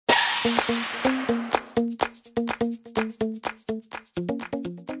Hello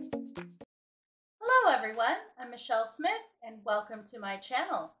everyone, I'm Michelle Smith and welcome to my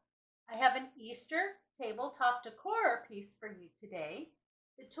channel. I have an Easter tabletop decor piece for you today.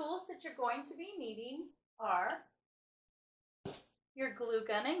 The tools that you're going to be needing are your glue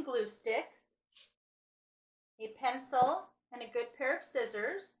gun and glue sticks, a pencil and a good pair of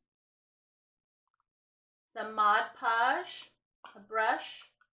scissors, some Mod Podge, a brush,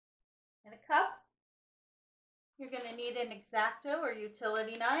 and a cup. You're going to need an X-Acto or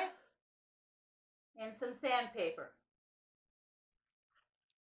utility knife and some sandpaper.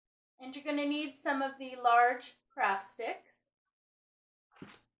 And you're going to need some of the large craft sticks.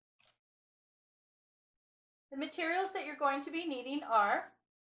 The materials that you're going to be needing are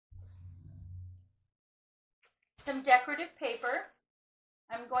some decorative paper.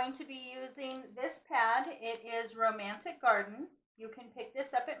 I'm going to be using this pad. It is Romantic Garden. You can pick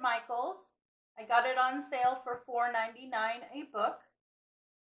this up at Michael's. I got it on sale for $4.99 a book.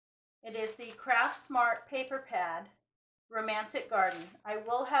 It is the Craft Smart paper pad, Romantic Garden. I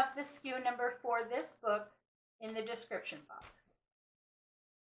will have the SKU number for this book in the description box.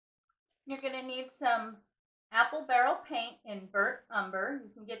 You're going to need some apple barrel paint in Burnt Umber.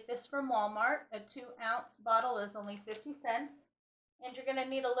 You can get this from Walmart. A 2-ounce bottle is only 50 cents. And you're going to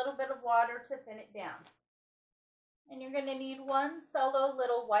need a little bit of water to thin it down. And you're going to need one solo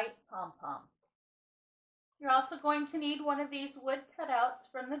little white pom-pom. You're also going to need one of these wood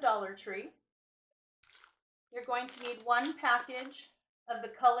cutouts from the Dollar Tree. You're going to need one package of the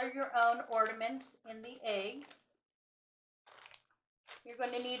Color Your Own ornaments in the eggs. You're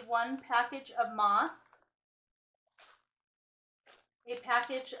going to need one package of moss, a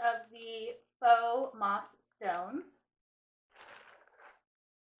package of the faux moss stones,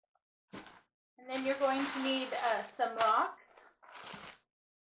 and then you're going to need some rocks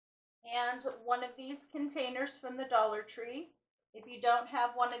and one of these containers from the Dollar Tree. If you don't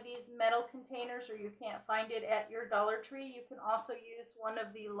have one of these metal containers or you can't find it at your Dollar Tree, you can also use one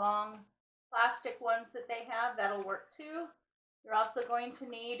of the long plastic ones that they have. That'll work too. You're also going to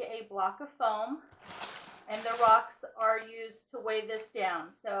need a block of foam, and the rocks are used to weigh this down.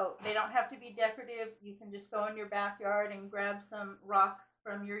 So they don't have to be decorative. You can just go in your backyard and grab some rocks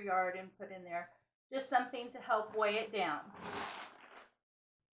from your yard and put in there. Just something to help weigh it down.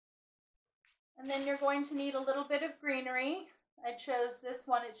 And then you're going to need a little bit of greenery. I chose this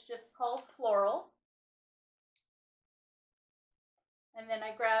one, it's just called Floral. And then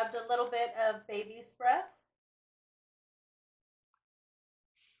I grabbed a little bit of baby's breath.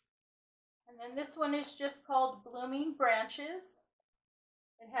 And then this one is just called Blooming Branches.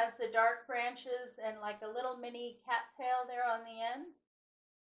 It has the dark branches and like a little mini cattail there on the end.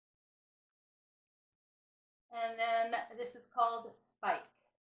 And then this is called Spike.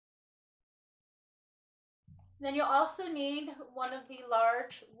 Then you'll also need one of the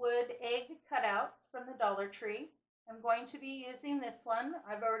large wood egg cutouts from the Dollar Tree. I'm going to be using this one.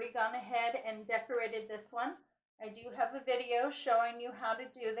 I've already gone ahead and decorated this one. I do have a video showing you how to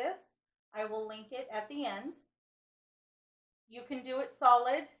do this. I will link it at the end. You can do it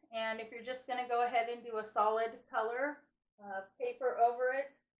solid, and if you're just going to go ahead and do a solid color paper over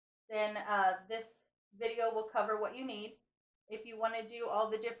it, then this video will cover what you need. If you want to do all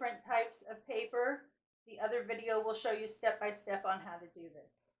the different types of paper, the other video will show you step by step on how to do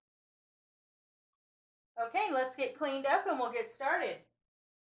this. Okay, let's get cleaned up and we'll get started.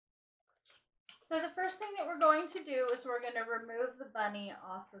 So the first thing that we're going to do is we're going to remove the bunny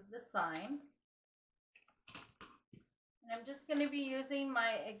off of the sign. And I'm just going to be using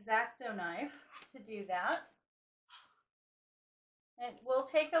my X-Acto knife to do that. It will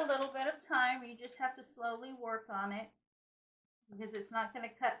take a little bit of time. You just have to slowly work on it because it's not going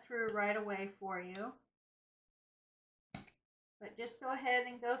to cut through right away for you. But just go ahead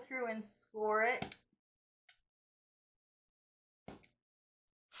and go through and score it.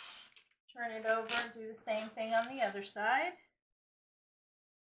 Turn it over and do the same thing on the other side.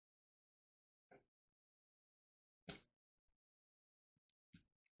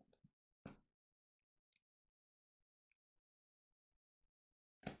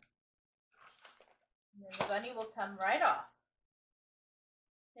 And then the bunny will come right off.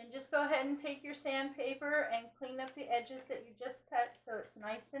 Then just go ahead and take your sandpaper and clean up the edges that you just cut so it's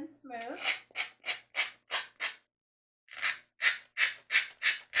nice and smooth.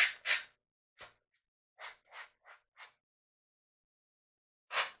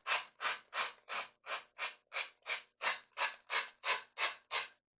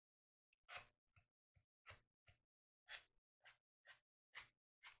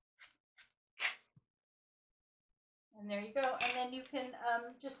 And there you go. And then you can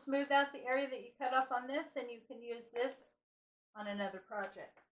just smooth out the area that you cut off on this, and you can use this on another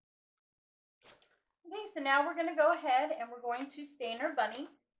project. Okay, so now we're going to go ahead and we're going to stain our bunny.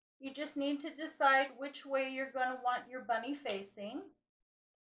 You just need to decide which way you're going to want your bunny facing.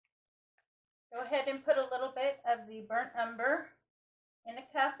 Go ahead and put a little bit of the burnt umber in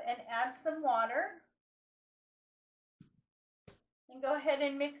a cup and add some water. And go ahead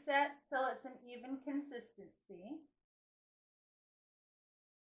and mix that till it's an even consistency.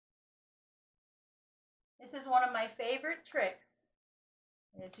 This is one of my favorite tricks.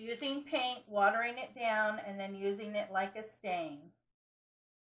 It's using paint, watering it down, and then using it like a stain.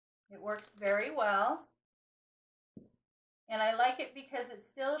 It works very well. And I like it because it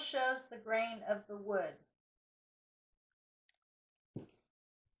still shows the grain of the wood.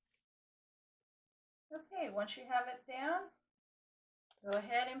 Okay, once you have it down, go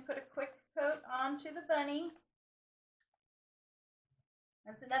ahead and put a quick coat onto the bunny.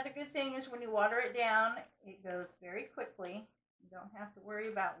 That's another good thing is when you water it down, it goes very quickly. You don't have to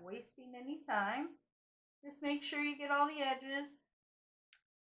worry about wasting any time. Just make sure you get all the edges.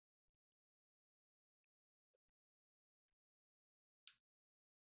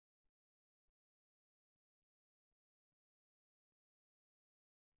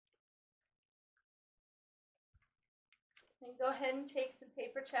 Then go ahead and take some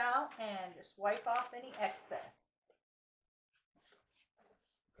paper towel and just wipe off any excess.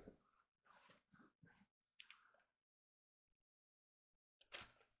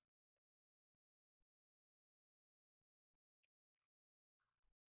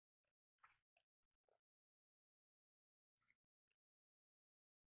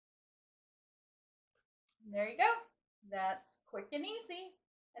 And there you go. That's quick and easy,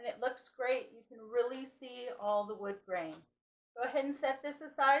 and it looks great. You can really see all the wood grain. Go ahead and set this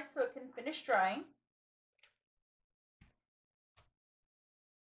aside so it can finish drying.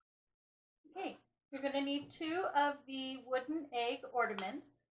 Okay, you're going to need 2 of the wooden egg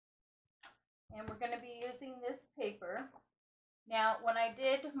ornaments, and we're going to be using this paper. Now, when I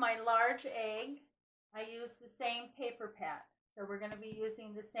did my large egg, I used the same paper pad, so we're going to be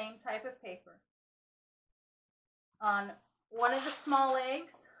using the same type of paper. On one of the small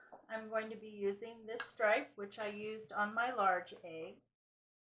eggs, I'm going to be using this stripe, which I used on my large egg.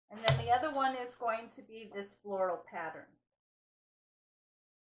 And then the other one is going to be this floral pattern.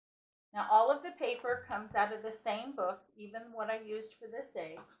 Now all of the paper comes out of the same book, even what I used for this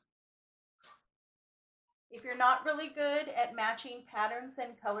egg. If you're not really good at matching patterns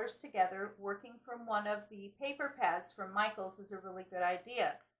and colors together, working from one of the paper pads from Michaels is a really good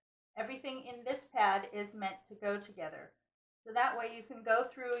idea. Everything in this pad is meant to go together. So that way you can go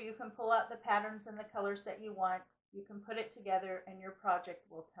through, you can pull out the patterns and the colors that you want, you can put it together, and your project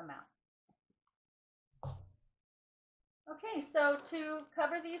will come out. Okay, so to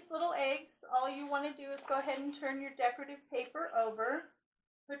cover these little eggs, all you want to do is go ahead and turn your decorative paper over,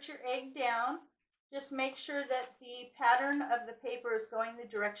 put your egg down. Just make sure that the pattern of the paper is going the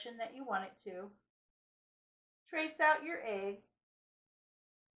direction that you want it to. Trace out your egg.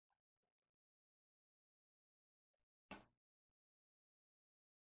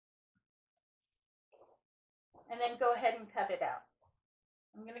 And then go ahead and cut it out.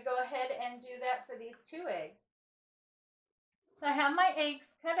 I'm going to go ahead and do that for these 2 eggs. So I have my eggs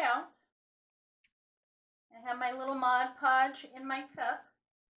cut out. I have my little Mod Podge in my cup.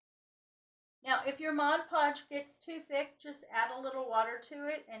 Now, if your Mod Podge gets too thick, just add a little water to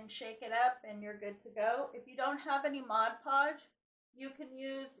it and shake it up and you're good to go. If you don't have any Mod Podge, you can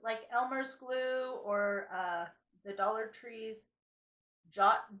use like Elmer's glue or the Dollar Tree's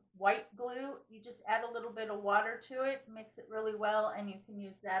Jot white glue. You just add a little bit of water to it, mix it really well, and you can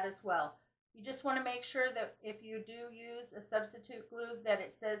use that as well. You just want to make sure that if you do use a substitute glue that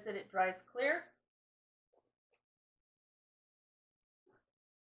it says that it dries clear.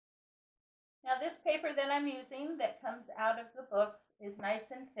 Now this paper that I'm using that comes out of the books is nice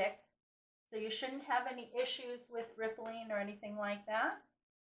and thick, so you shouldn't have any issues with rippling or anything like that.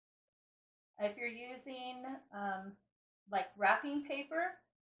 If you're using like wrapping paper,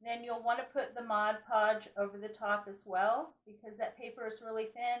 then you'll want to put the Mod Podge over the top as well, because that paper is really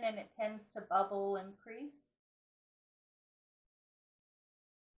thin and it tends to bubble and crease.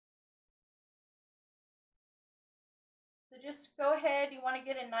 So just go ahead, you want to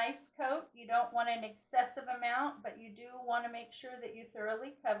get a nice coat. You don't want an excessive amount, but you do want to make sure that you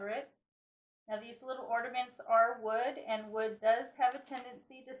thoroughly cover it. Now these little ornaments are wood, and wood does have a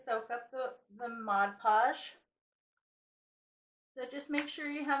tendency to soak up the Mod Podge. So just make sure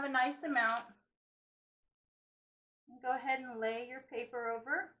you have a nice amount. And go ahead and lay your paper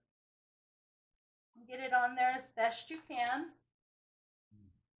over. Get it on there as best you can.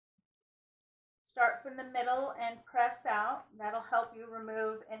 Start from the middle and press out. That'll help you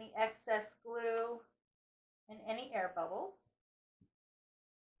remove any excess glue and any air bubbles.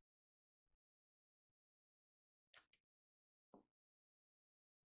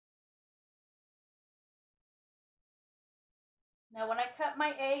 Now when I cut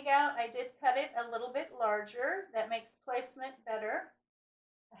my egg out, I did cut it a little bit larger. That makes placement better.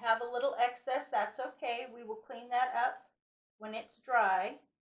 I have a little excess, that's okay. We will clean that up when it's dry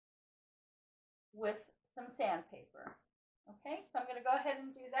with some sandpaper. Okay, so I'm going to go ahead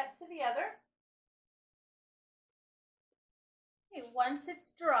and do that to the other. Okay, once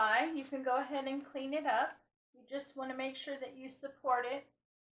it's dry, you can go ahead and clean it up. You just want to make sure that you support it.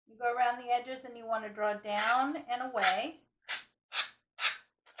 You go around the edges and you want to draw down and away.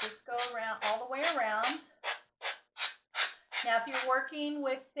 Just go around all the way around. Now, if you're working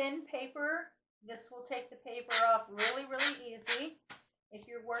with thin paper, this will take the paper off really, really easy. If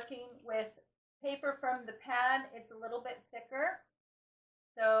you're working with paper from the pad, it's a little bit thicker.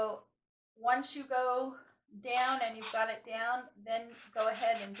 So once you go down and you've got it down, then go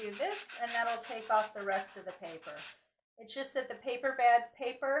ahead and do this, and that'll take off the rest of the paper. It's just that the paper pad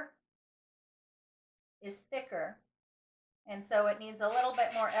paper is thicker, and so it needs a little bit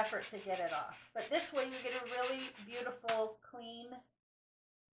more effort to get it off. But this way you get a really beautiful, clean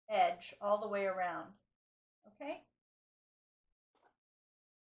edge all the way around. Okay?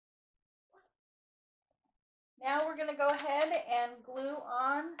 Now we're going to go ahead and glue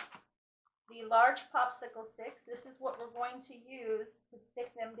on the large popsicle sticks. This is what we're going to use to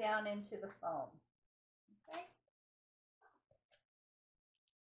stick them down into the foam. Okay?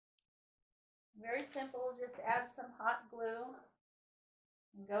 Very simple, just add some hot glue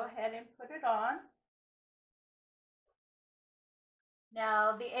and go ahead and put it on.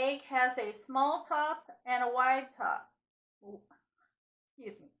 Now the egg has a small top and a wide top.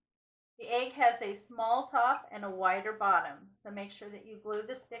 Excuse me. The egg has a small top and a wider bottom, so make sure that you glue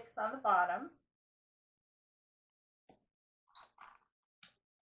the sticks on the bottom.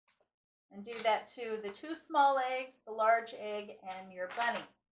 And do that to the two small eggs, the large egg, and your bunny.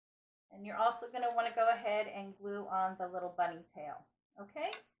 And you're also going to want to go ahead and glue on the little bunny tail.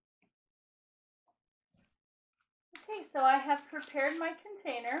 Okay? Okay, so I have prepared my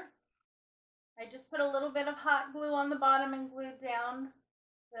container. I just put a little bit of hot glue on the bottom and glued down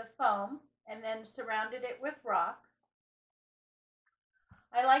the foam, and then surrounded it with rocks.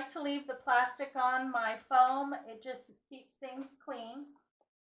 I like to leave the plastic on my foam. It just keeps things clean.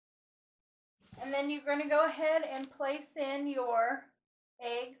 And then you're going to go ahead and place in your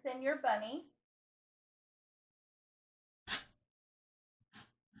eggs and your bunny.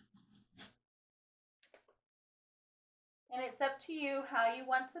 And it's up to you how you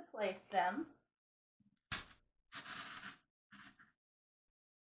want to place them.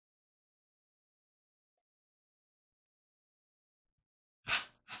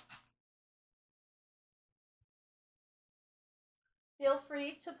 Feel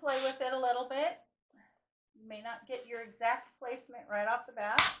free to play with it a little bit. You may not get your exact placement right off the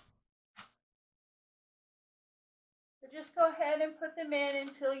bat. But just go ahead and put them in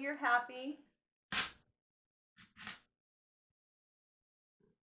until you're happy.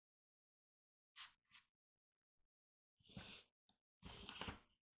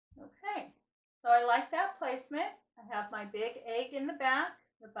 Okay, so I like that placement. I have my big egg in the back,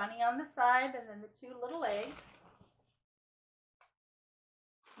 the bunny on the side, and then the two little eggs.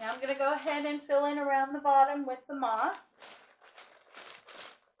 Now I'm going to go ahead and fill in around the bottom with the moss.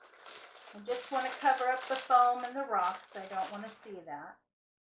 I just want to cover up the foam and the rocks. I don't want to see that.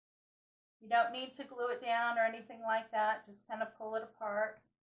 You don't need to glue it down or anything like that. Just kind of pull it apart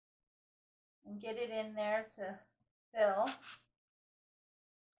and get it in there to fill.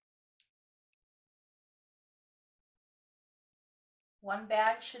 One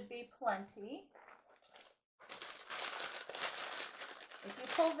bag should be plenty. If you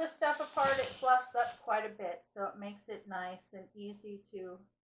pull this stuff apart, it fluffs up quite a bit, so it makes it nice and easy to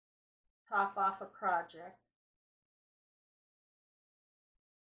top off a project.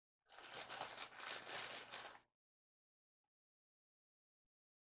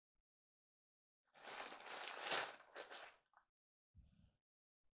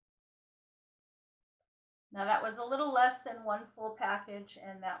 Now that was a little less than one full package,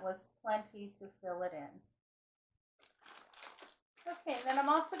 and that was plenty to fill it in. Okay, then I'm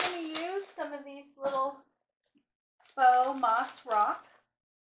also going to use some of these little faux moss rocks.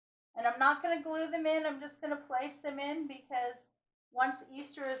 And I'm not going to glue them in, I'm just going to place them in because once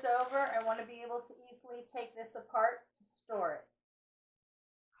Easter is over, I want to be able to easily take this apart to store it.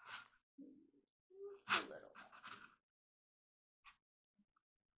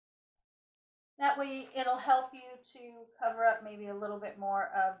 That way it'll help you to cover up maybe a little bit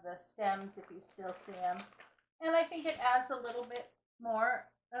more of the stems if you still see them. And I think it adds a little bit more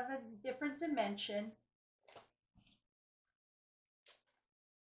of a different dimension.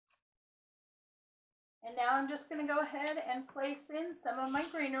 And now I'm just going to go ahead and place in some of my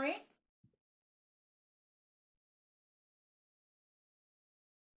greenery.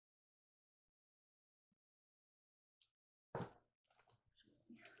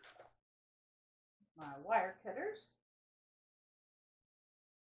 My wire cutters.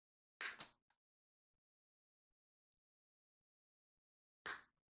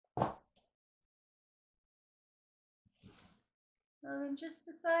 And then just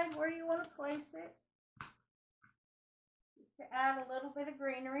decide where you want to place it. Just to add a little bit of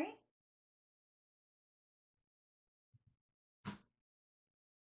greenery.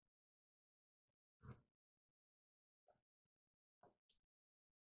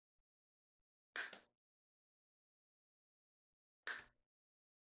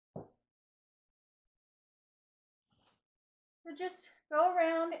 So just go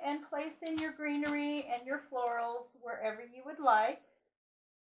around and place in your greenery and your florals wherever you would like.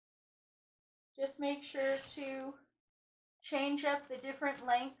 Just make sure to change up the different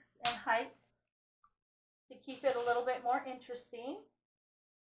lengths and heights to keep it a little bit more interesting.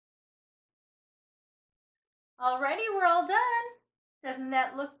 Alrighty, we're all done. Doesn't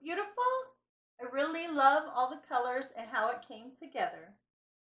that look beautiful? I really love all the colors and how it came together.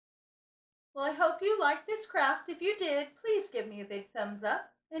 Well, I hope you liked this craft. If you did, please give me a big thumbs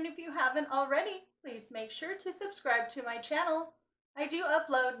up. And if you haven't already, please make sure to subscribe to my channel. I do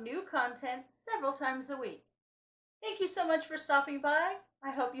upload new content several times a week. Thank you so much for stopping by.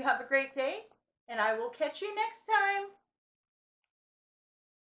 I hope you have a great day, and I will catch you next time.